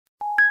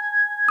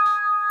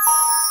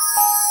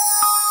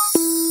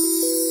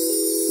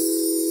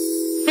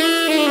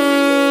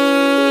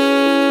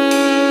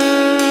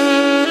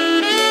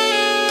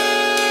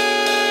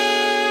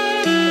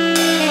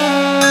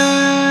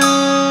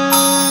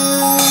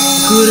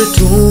could've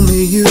told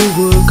me you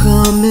were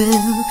coming,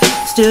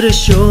 instead of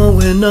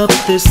showing up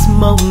this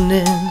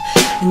morning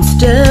and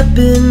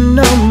stepping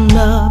on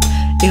up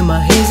in my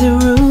hazy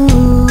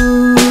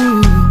room.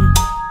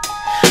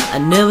 I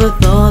never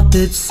thought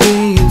that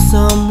seeing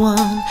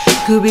someone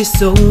could be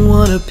so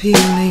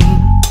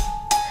unappealing,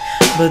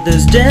 but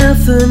there's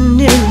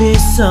definitely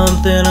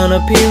something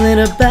unappealing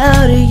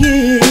about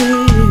you.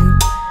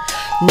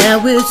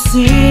 Now it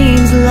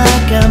seems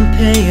like I'm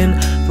paying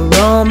for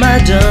all my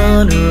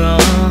done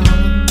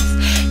wrongs,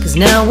 'cause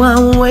now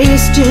I'm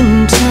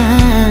wasting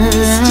time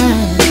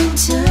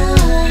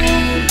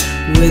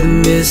with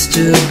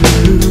Mr.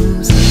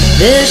 Blues.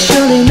 There's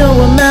surely no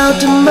amount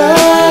of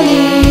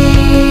money,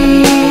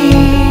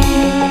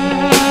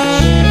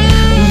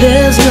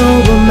 there's no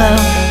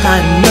amount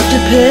high enough to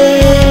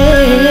pay.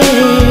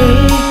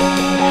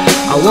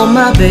 I want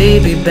my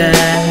baby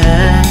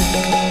back,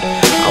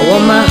 I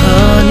want my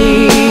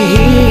honey,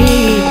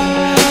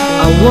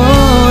 I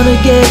wanna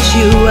get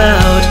you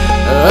out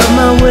of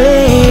my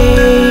way.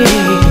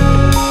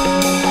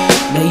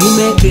 Now you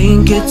may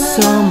think it's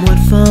somewhat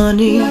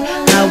funny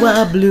how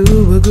I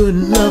blew a good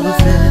love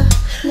affair,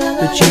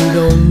 but you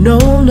don't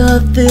know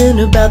nothing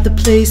about the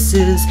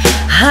places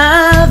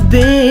I've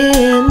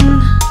been.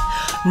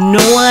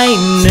 No, I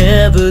ain't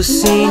never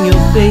seen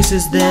your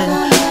faces there.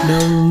 No,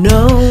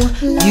 no,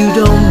 you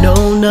don't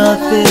know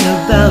nothing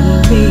about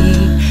me,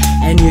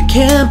 and you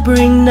can't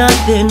bring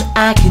nothing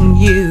I can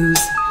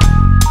use.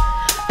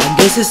 I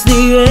guess it's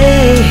the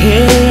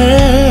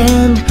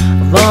end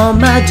of all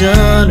my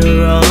done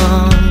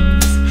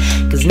wrongs,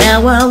 'cause now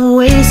I'm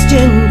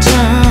wasting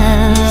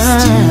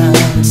time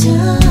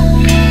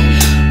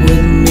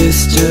with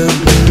Mr.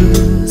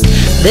 Blues.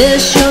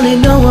 There's surely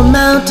no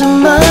amount of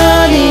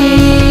money,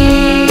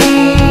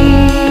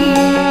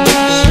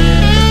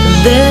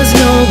 there's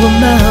no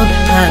amount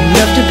high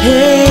enough to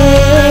pay.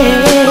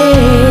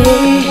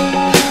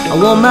 I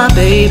want my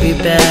baby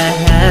back,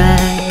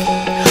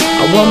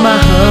 I want my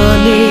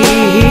honey,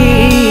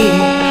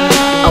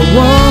 I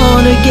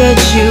wanna get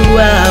you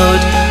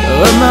out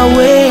of my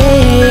way.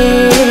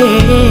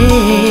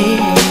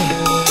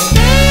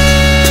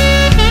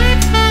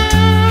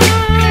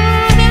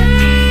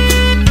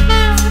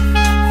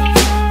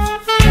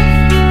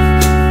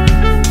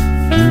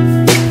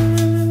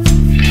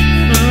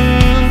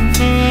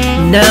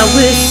 Now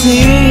it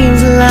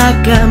seems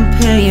like I'm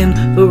paying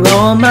for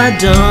all my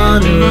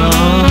done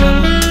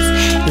wrongs,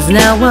 'cause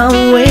now I'm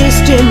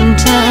wasting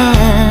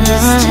time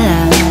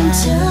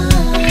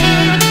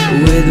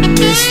with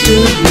Mr.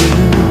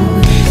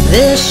 Blue.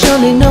 There's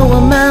surely no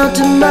amount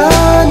of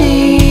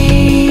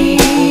money,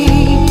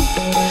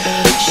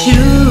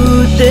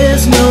 shoot,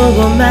 there's no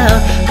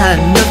amount high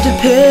enough to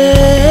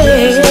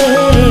pay.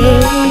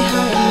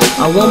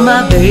 I want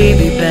my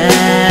baby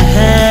back,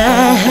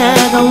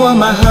 I want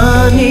my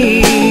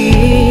honey,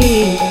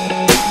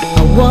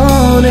 I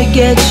wanna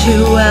get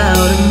you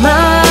out of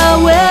my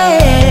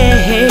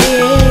way.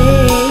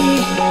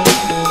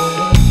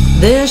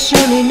 There's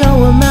surely no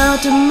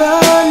amount of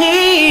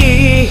money,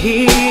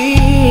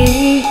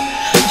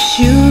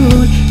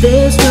 shoot,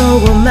 there's no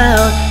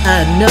amount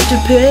high enough to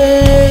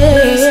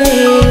pay.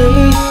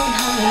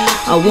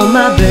 I want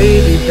my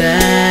baby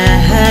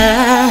back,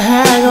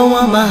 I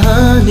want my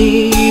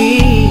honey,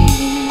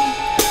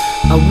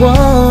 I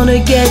wanna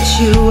get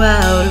you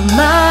out of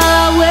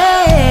my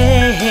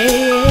way.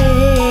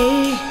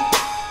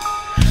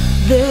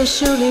 There's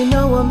surely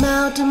no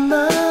amount of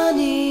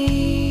money,